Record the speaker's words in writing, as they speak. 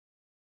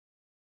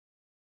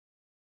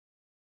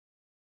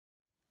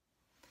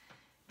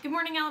Good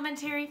morning,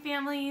 elementary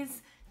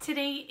families.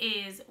 Today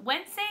is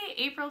Wednesday,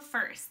 April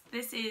 1st.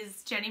 This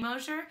is Jenny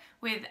Mosier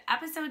with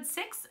episode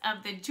 6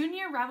 of the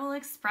Jr Reb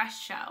Ex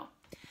Show.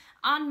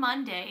 On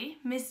Monday,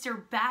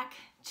 Mr. Beck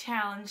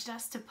challenged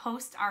us to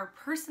post our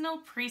personal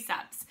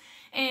precepts,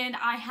 and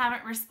I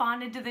haven't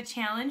responded to the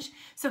challenge.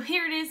 So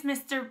here it is,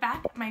 Mr.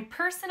 Beck. My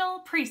personal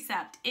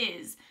precept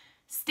is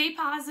stay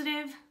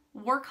positive,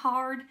 work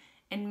hard,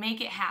 and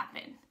make it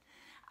happen.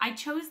 I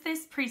chose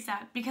this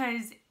precept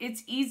because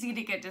it's easy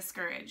to get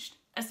discouraged,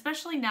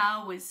 especially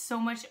now with so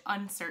much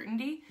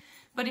uncertainty.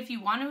 But if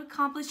you want to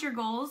accomplish your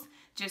goals,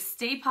 just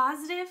stay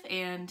positive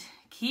and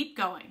keep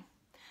going.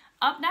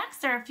 Up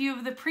next are a few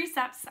of the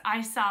precepts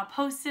I saw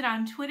posted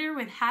on Twitter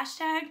with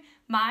hashtag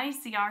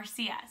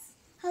 #MyCRCS.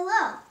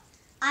 Hello,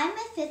 I'm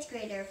a 5th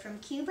grader from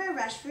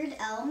Cuba-Rushford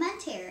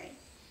Elementary.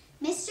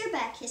 Mr.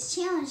 Beck has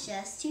challenged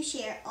us to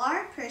share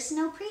our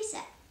personal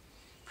precept.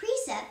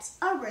 Precepts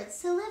are words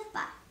to live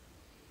by.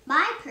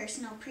 My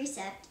personal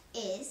precept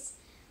is,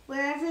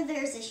 wherever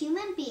there's a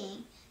human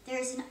being, there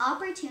is an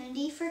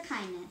opportunity for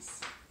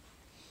kindness.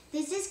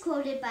 This is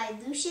quoted by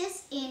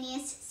Lucius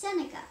Annius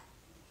Seneca.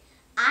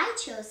 I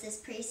chose this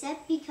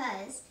precept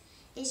because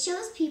it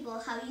shows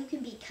people how you can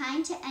be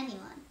kind to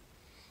anyone.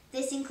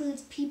 This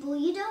includes people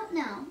you don't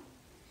know,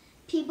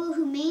 people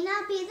who may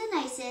not be the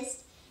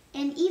nicest,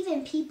 and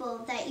even people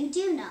that you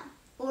do know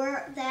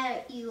or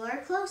that you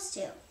are close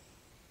to.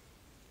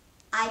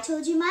 I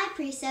told you my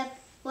precept.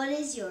 What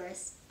is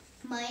yours?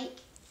 Mic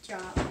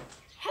drop.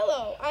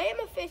 Hello, I am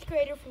a 5th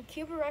grader from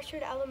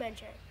Cuba-Rushford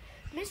Elementary.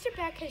 Mr.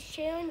 Beck has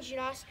challenged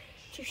us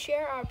to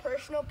share our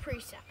personal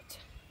precept.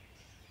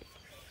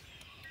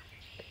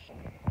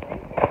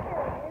 Precepts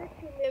are words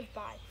to live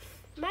by.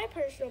 My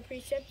personal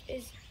precept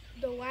is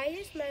the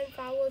wisest men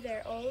follow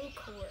their own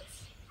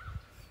course,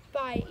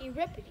 by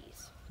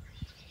Euripides.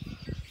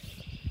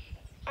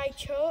 I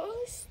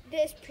chose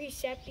this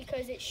precept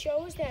because it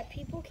shows that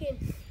people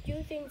can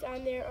do things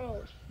on their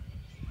own.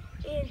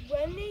 And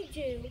when they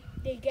do,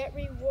 they get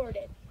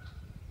rewarded.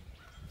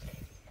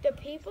 The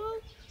people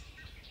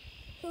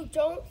who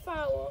don't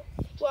follow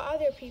what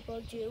other people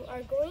do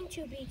are going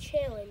to be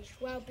challenged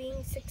while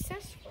being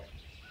successful.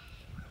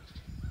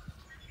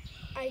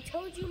 I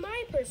told you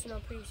my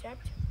personal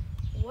precept.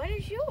 What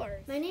is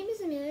yours? My name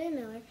is Amelia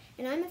Miller,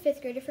 and I'm a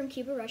 5th grader from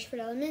Cuba-Rushford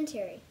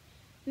Elementary.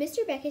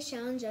 Mr. Beck has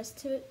challenged us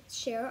to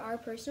share our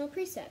personal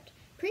precept.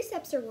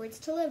 Precepts are words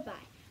to live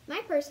by.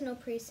 My personal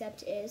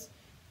precept is,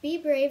 be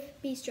brave,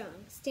 be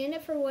strong, stand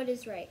up for what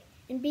is right,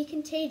 and be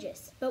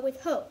contagious, but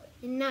with hope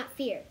and not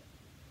fear.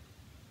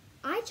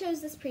 I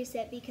chose this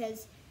precept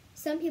because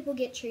some people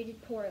get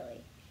treated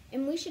poorly,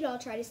 and we should all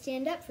try to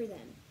stand up for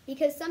them,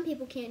 because some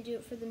people can't do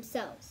it for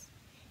themselves.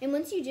 And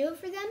once you do it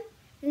for them,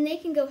 then they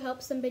can go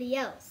help somebody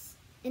else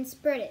and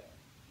spread it.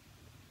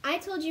 I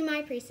told you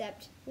my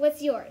precept.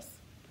 What's yours?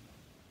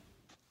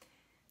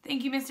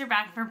 Thank you, Mr.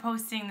 Beck, for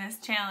posting this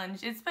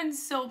challenge. It's been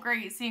so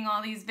great seeing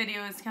all these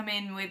videos come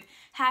in with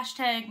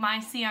hashtag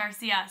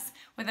 #MyCRCS,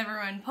 with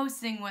everyone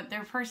posting what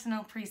their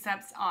personal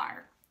precepts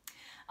are.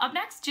 Up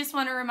next, just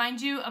want to remind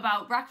you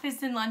about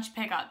breakfast and lunch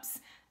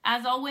pickups.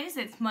 As always,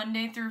 it's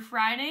Monday through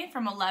Friday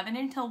from 11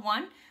 until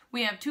 1.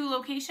 We have 2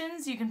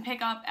 locations. You can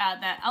pick up at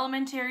the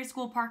elementary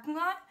school parking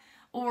lot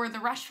or the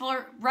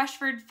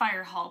Rushford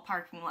Fire Hall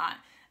parking lot.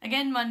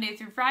 Again, Monday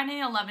through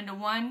Friday, 11 to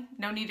 1.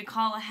 No need to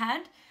call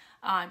ahead.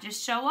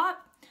 Just show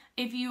up.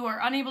 If you are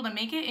unable to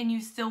make it and you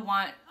still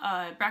want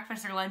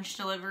breakfast or lunch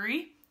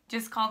delivery,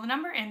 just call the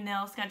number and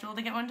they'll schedule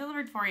to get one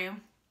delivered for you.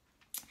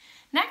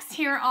 Next,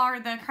 here are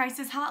the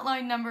crisis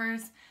hotline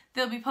numbers.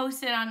 They'll be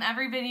posted on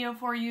every video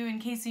for you in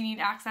case you need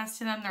access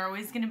to them. They're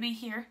always going to be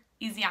here.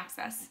 Easy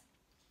access.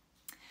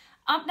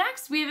 Up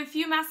next, we have a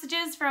few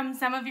messages from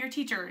some of your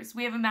teachers.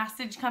 We have a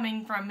message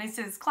coming from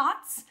Mrs.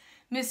 Klotz,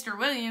 Mr.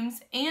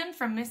 Williams, and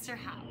from Mr.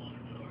 Howe.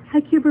 Hi,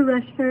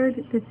 Cuba-Rushford.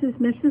 This is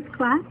Mrs.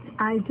 Klotz.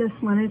 I just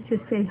wanted to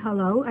say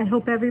hello. I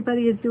hope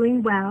everybody is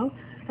doing well.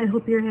 I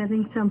hope you're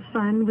having some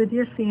fun with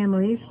your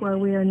families while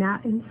we are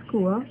not in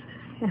school.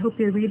 I hope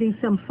you're reading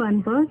some fun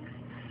books,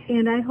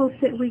 and I hope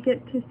that we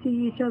get to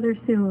see each other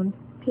soon.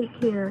 Take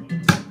care.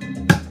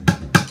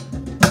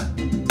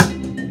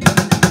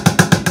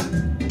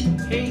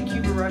 Hey,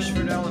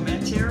 Cuba-Rushford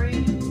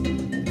Elementary.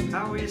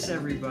 How is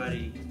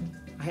everybody?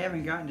 I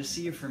haven't gotten to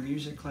see you for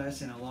music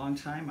class in a long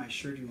time. I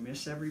sure do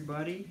miss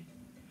everybody.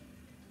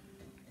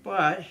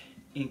 But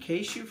in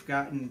case you've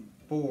gotten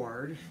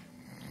bored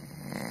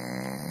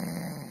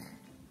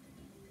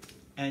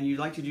and you'd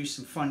like to do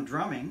some fun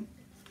drumming,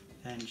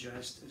 then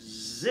just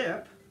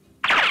zip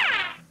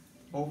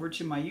over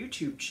to my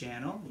YouTube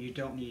channel. You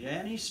don't need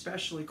any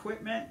special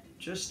equipment,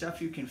 just stuff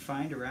you can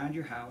find around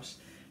your house.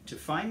 To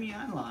find me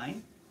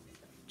online,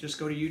 just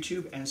go to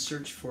YouTube and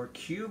search for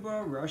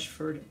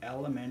Cuba-Rushford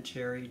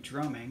Elementary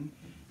Drumming,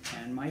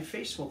 and my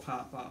face will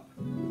pop up.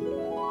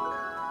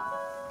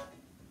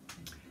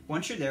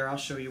 Once you're there, I'll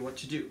show you what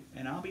to do,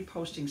 and I'll be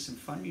posting some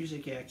fun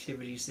music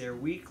activities there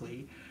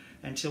weekly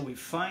until we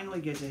finally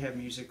get to have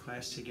music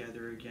class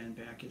together again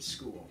back at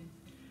school.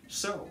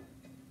 So,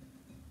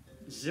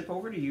 zip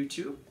over to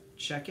YouTube,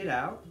 check it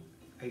out.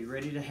 Are you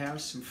ready to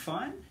have some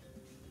fun?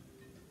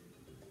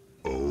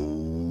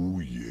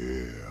 Oh,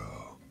 yeah.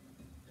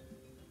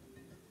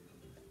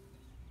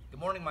 Good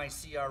morning, my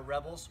CR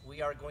Rebels.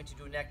 We are going to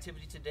do an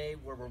activity today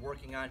where we're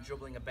working on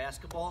dribbling a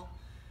basketball.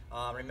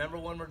 Remember,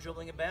 when we're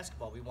dribbling a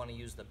basketball, we want to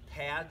use the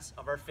pads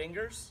of our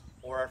fingers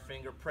or our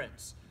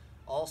fingerprints.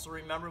 Also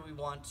remember, we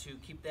want to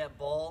keep that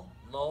ball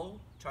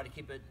low, try to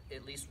keep it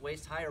at least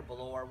waist high or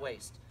below our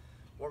waist.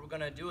 What we're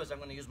going to do is I'm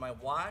going to use my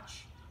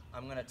watch.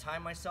 I'm going to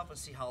time myself and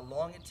see how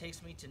long it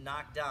takes me to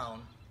knock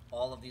down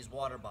all of these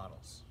water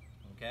bottles.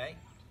 Okay?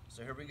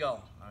 So here we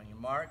go. On your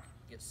mark,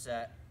 get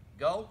set,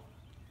 go.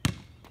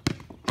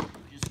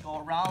 Just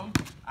go around.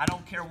 I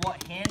don't care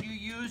what hand you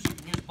use. You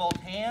can use both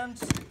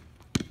hands.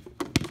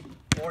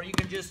 Or you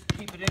can just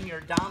keep it in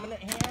your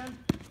dominant hand.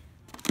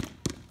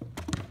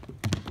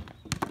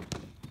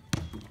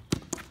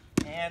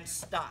 And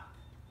stop.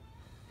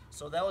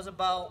 So that was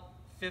about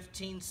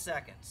 15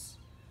 seconds.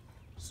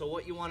 So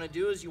what you want to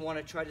do is you want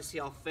to try to see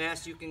how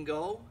fast you can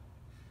go,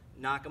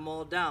 knock them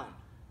all down.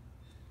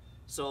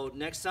 So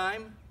next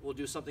time, we'll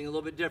do something a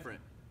little bit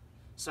different.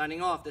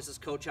 Signing off, this is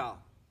Coach Howe.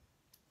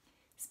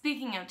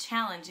 Speaking of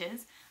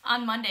challenges,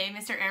 on Monday,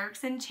 Mr.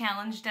 Erickson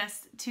challenged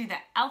us to the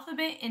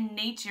Alphabet in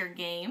Nature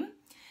game.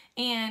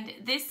 And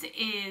this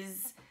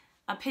is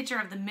a picture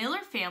of the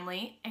Miller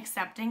family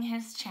accepting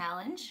his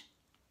challenge.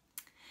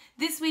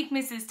 This week,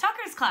 Mrs.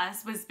 Tucker's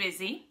class was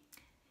busy.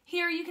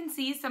 Here you can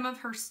see some of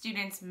her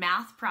students'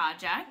 math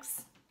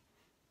projects.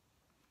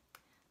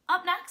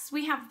 Up next,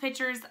 we have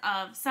pictures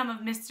of some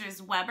of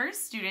Mrs. Weber's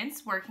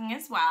students working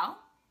as well.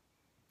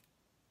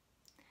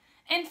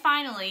 And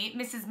finally,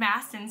 Mrs.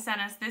 Maston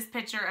sent us this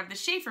picture of the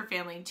Schaefer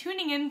family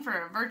tuning in for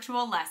a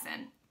virtual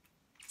lesson.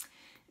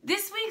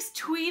 This week's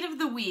tweet of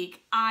the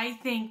week, I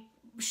think,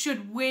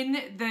 should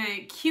win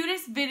the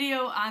cutest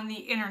video on the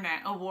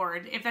internet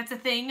award. If that's a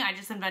thing, I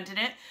just invented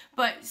it,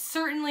 but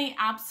certainly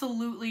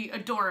absolutely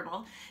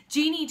adorable.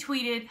 Jeannie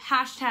tweeted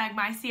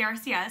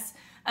 #MyCRCS,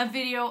 a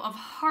video of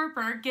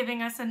Harper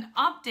giving us an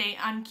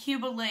update on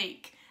Cuba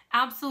Lake.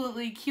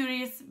 Absolutely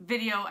cutest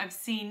video I've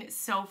seen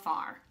so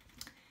far.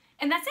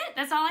 And that's it.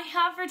 That's all I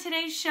have for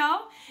today's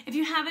show. If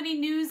you have any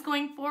news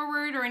going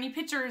forward or any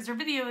pictures or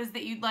videos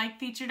that you'd like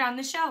featured on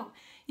the show,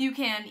 you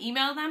can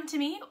email them to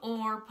me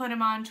or put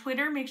them on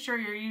Twitter. Make sure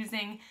you're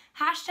using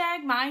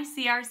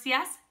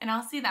 #MyCRCS and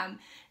I'll see them.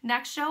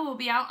 Next show will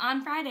be out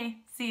on Friday.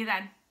 See you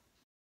then.